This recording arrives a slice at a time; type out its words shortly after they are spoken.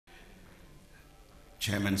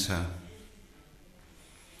Chairman, sir,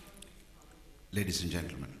 ladies and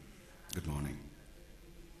gentlemen, good morning.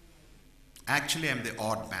 Actually, I'm the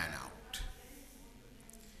odd man out.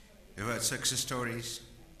 We've heard success stories,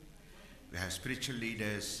 we have spiritual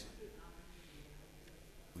leaders,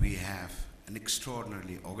 we have an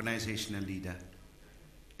extraordinarily organizational leader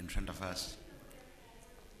in front of us.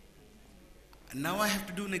 And now I have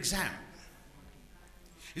to do an exam.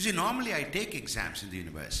 You see, normally I take exams in the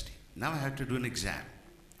university. Now I have to do an exam.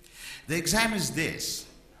 The exam is this.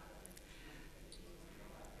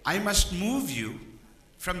 I must move you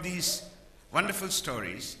from these wonderful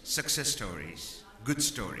stories, success stories, good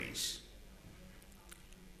stories,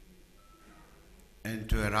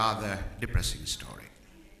 into a rather depressing story.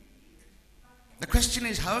 The question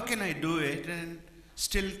is, how can I do it and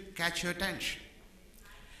still catch your attention?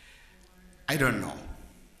 I don't know.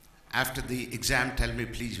 After the exam, tell me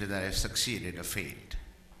please whether I have succeeded or failed.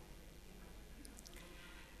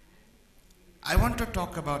 I want to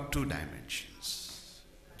talk about two dimensions,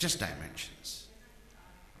 just dimensions,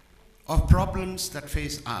 of problems that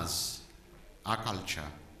face us, our culture,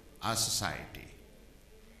 our society.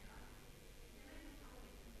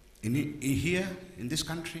 Here, in this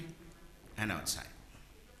country, and outside.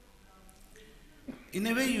 In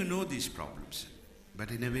a way, you know these problems,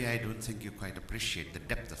 but in a way, I don't think you quite appreciate the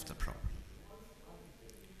depth of the problem.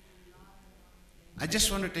 I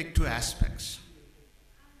just want to take two aspects.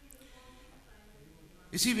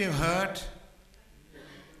 You see, we have heard,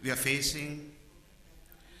 we are facing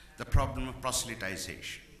the problem of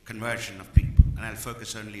proselytization, conversion of people, and I'll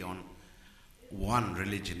focus only on one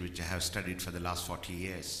religion which I have studied for the last 40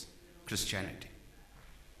 years, Christianity.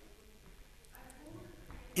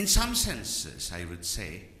 In some senses, I would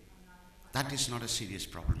say, that is not a serious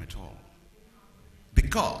problem at all.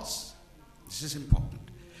 Because, this is important,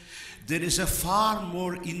 there is a far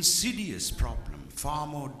more insidious problem, far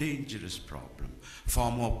more dangerous problem,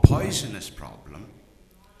 far more poisonous problem,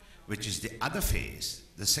 which is the other phase,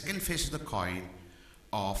 the second phase of the coin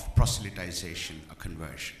of proselytization or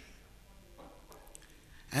conversion.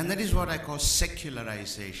 And that is what I call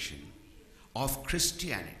secularization of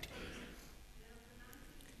Christianity.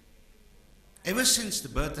 Ever since the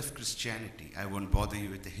birth of Christianity, I won't bother you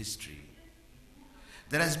with the history,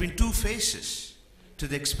 there has been two phases to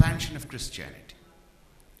the expansion of Christianity.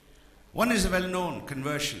 One is a well-known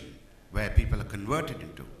conversion, where people are converted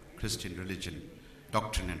into Christian religion,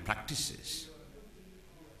 doctrine and practices.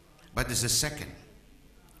 But there's a second,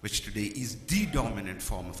 which today is the dominant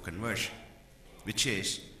form of conversion, which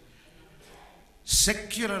is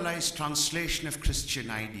secularized translation of Christian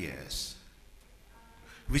ideas,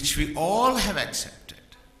 which we all have accepted.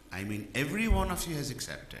 I mean, every one of you has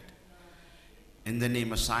accepted, in the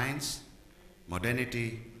name of science,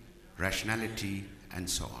 modernity, rationality, and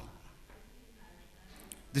so on.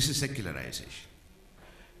 This is secularization.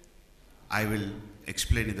 I will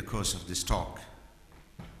explain in the course of this talk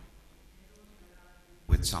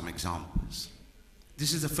with some examples.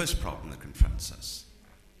 This is the first problem that confronts us.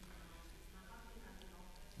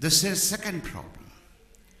 The second problem,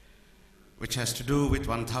 which has to do with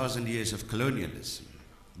 1,000 years of colonialism,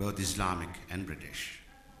 both Islamic and British,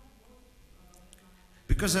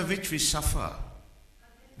 because of which we suffer,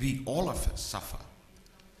 all of us suffer,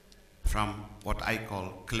 from what I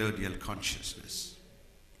call colonial consciousness.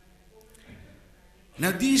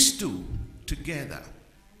 Now these two together,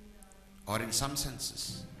 or in some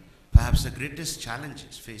senses, perhaps the greatest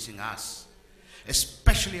challenges facing us,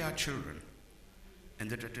 especially our children, in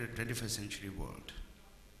the 21st century world.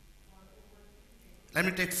 Let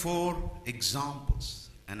me take 4 examples,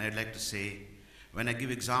 and I'd like to say, when I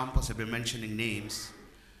give examples, I'll be mentioning names,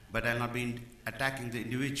 but I'll not be attacking the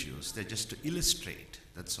individuals. They're just to illustrate,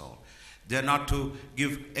 that's all. They're not to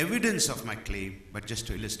give evidence of my claim, but just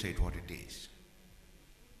to illustrate what it is.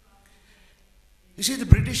 You see, the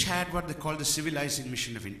British had what they called the civilizing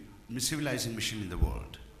mission in the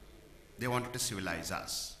world. They wanted to civilize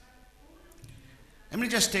us. Let me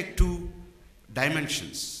just take 2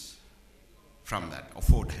 dimensions from that, or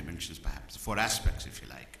 4 dimensions perhaps, 4 aspects if you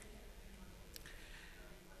like.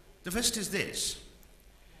 The first is this.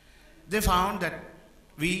 They found that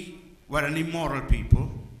we were an immoral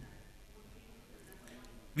people,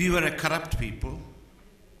 we were a corrupt people.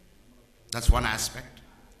 That's one aspect,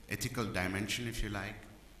 ethical dimension if you like.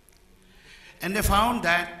 And they found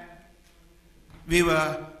that we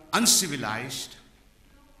were uncivilized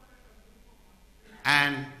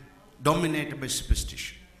and dominated by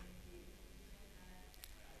superstition.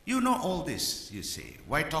 You know all this, you say.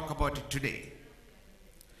 Why talk about it today?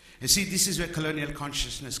 You see, this is where colonial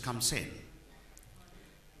consciousness comes in.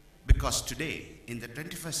 Because today, in the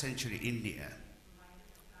 21st century India,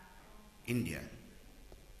 India,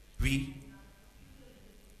 we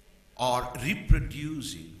are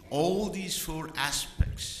reproducing all these four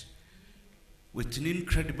aspects with an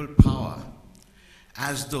incredible power,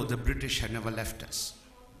 as though the British had never left us.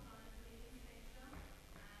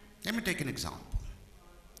 Let me take an example.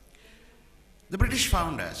 The British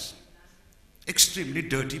found us extremely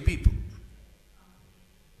dirty people,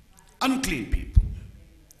 unclean people.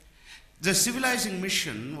 The civilizing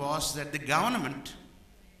mission was that the government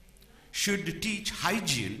should teach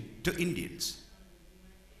hygiene to Indians,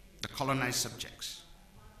 the colonized subjects.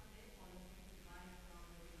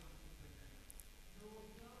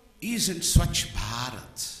 Isn't Swachh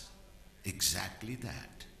Bharat exactly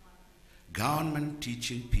that? Government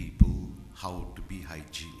teaching people how to be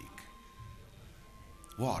hygienic.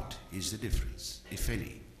 What is the difference, if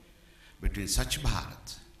any, between Swachh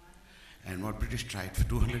Bharat and what British tried for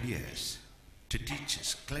 200 years to teach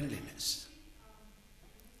us cleanliness?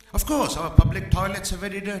 Of course, our public toilets are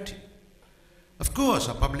very dirty. Of course,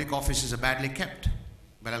 our public offices are badly kept.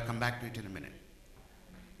 But I'll come back to it in a minute.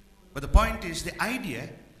 But the point is the idea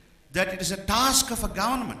that it is a task of a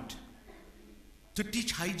government to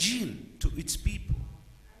teach hygiene to its people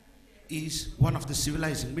is one of the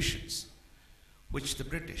civilizing missions which the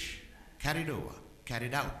British carried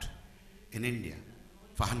out in India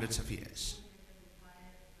for hundreds of years.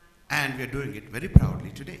 And we are doing it very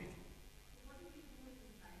proudly today.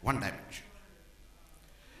 One dimension.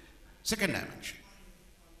 Second dimension.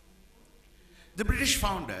 The British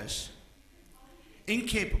found us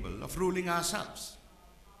incapable of ruling ourselves.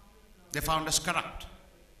 They found us corrupt.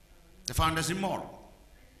 They found us immoral.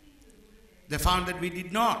 They found that we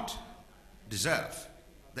did not deserve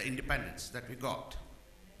the independence that we got,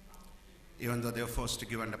 even though they were forced to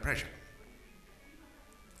give under pressure.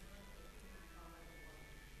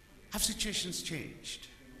 Have situations changed?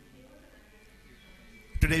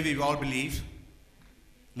 Today we all believe,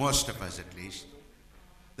 most of us at least,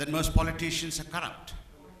 that most politicians are corrupt.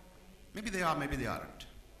 Maybe they are, maybe they aren't.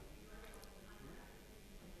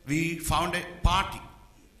 We found a party,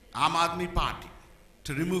 Aam Aadmi Party,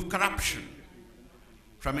 to remove corruption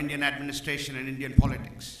from Indian administration and Indian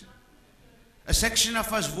politics. A section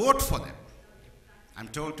of us vote for them. I'm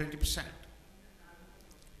told 20%.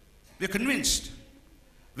 We're convinced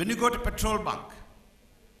when you go to petrol bunk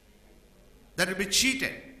that will be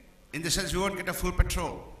cheated, in the sense we won't get a full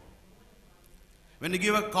petrol. When you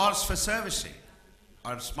give a cars for servicing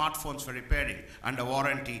or smartphones for repairing under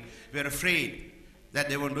warranty, we're afraid that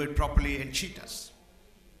they won't do it properly and cheat us.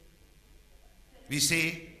 We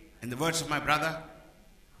say, in the words of my brother,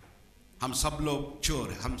 hum sab log chor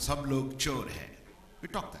hai. We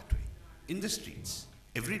talk that way in the streets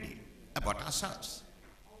every day about ourselves.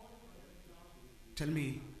 Tell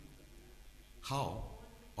me, how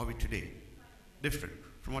are we today different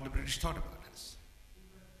from what the British thought about us?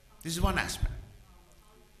 This is one aspect.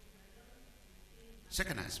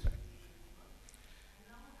 Second aspect.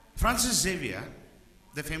 Francis Xavier,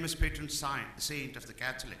 the famous patron saint of the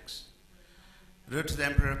Catholics, wrote to the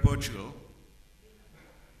Emperor of Portugal,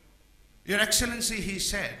 "Your Excellency," he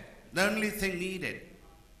said, "the only thing needed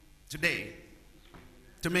today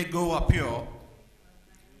to make Goa pure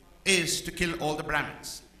is to kill all the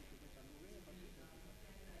Brahmins."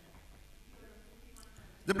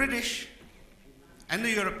 The British and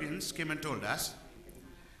the Europeans came and told us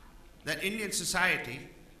that Indian society,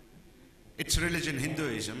 its religion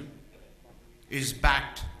Hinduism, is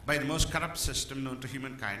backed by the most corrupt system known to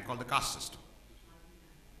humankind called the caste system.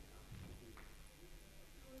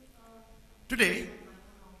 Today,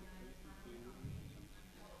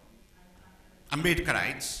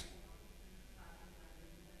 Ambedkarites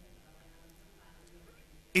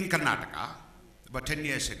in Karnataka, about 10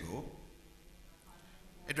 years ago,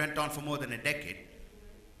 it went on for more than a decade,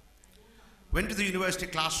 went to the university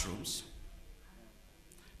classrooms,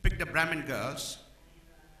 picked up Brahmin girls,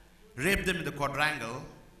 raped them in the quadrangle,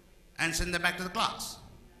 and sent them back to the class.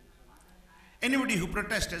 Anybody who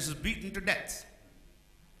protested was beaten to death.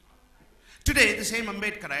 Today, the same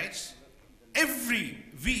Ambedkarites, every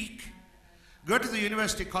week, go to the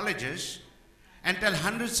university colleges and tell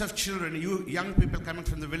hundreds of children, young people coming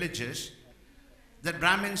from the villages, that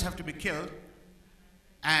Brahmins have to be killed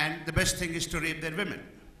and the best thing is to rape their women.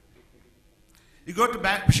 You go to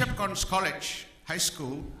Bishop College High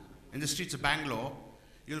School in the streets of Bangalore,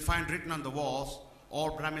 you'll find written on the walls,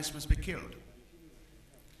 all Brahmins must be killed.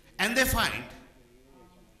 And they find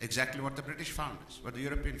exactly what the British found us, what the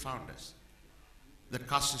European found us, that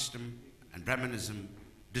caste system and Brahmanism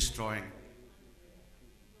destroying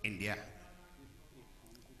India.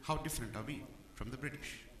 How different are we from the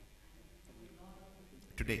British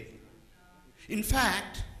today? In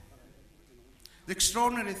fact, The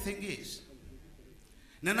extraordinary thing is,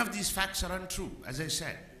 none of these facts are untrue, as I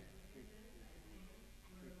said.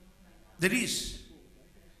 There is,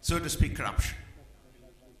 so to speak, corruption.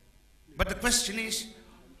 But the question is,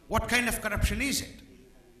 what kind of corruption is it?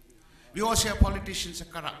 We all say our politicians are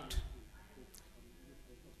corrupt.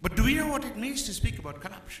 But do we know what it means to speak about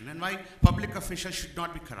corruption and why public officials should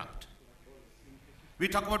not be corrupt? We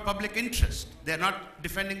talk about public interest. They're not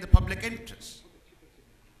defending the public interest.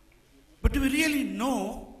 But do we really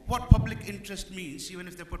know what public interest means, even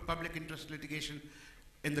if they put public interest litigation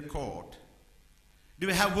in the court? Do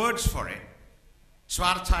we have words for it?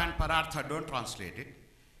 Swartha and Parartha don't translate it.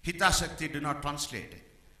 Hitasakti do not translate it.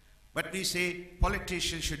 But we say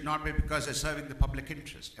politicians should not be because they're serving the public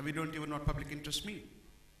interest. And we don't even know what public interest means.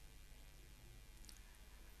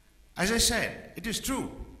 As I said, it is true.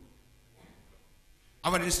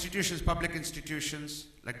 Our institutions, public institutions,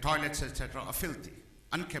 like toilets, etc., are filthy,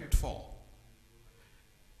 unkept for.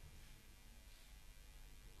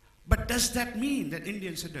 But does that mean that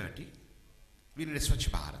Indians are dirty? We need a Swachh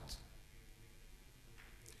Bharat.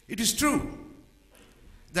 It is true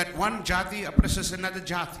that one jati oppresses another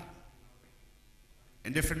jati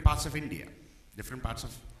in different parts of India, different parts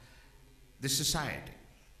of this society.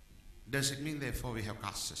 Does it mean, therefore, we have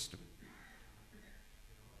caste system?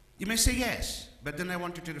 You may say yes, but then I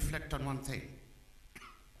want you to reflect on one thing.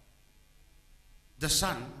 The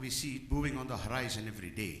sun, we see it moving on the horizon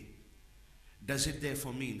every day. Does it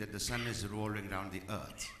therefore mean that the sun is revolving around the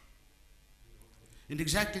earth? In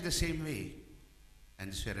exactly the same way,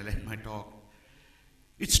 and this is where I'll end my talk,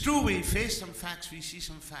 it's true we face some facts, we see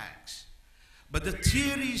some facts, but the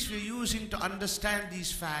theories we're using to understand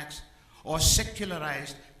these facts are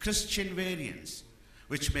secularized Christian variants,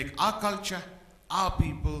 which make our culture, our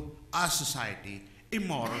people, our society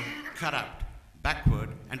immoral, corrupt, backward,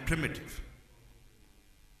 and primitive.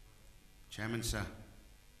 Chairman, sir,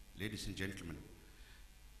 ladies and gentlemen,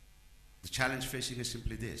 the challenge facing is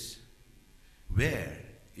simply this: where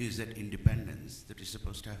is that independence that we're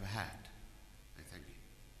supposed to have had?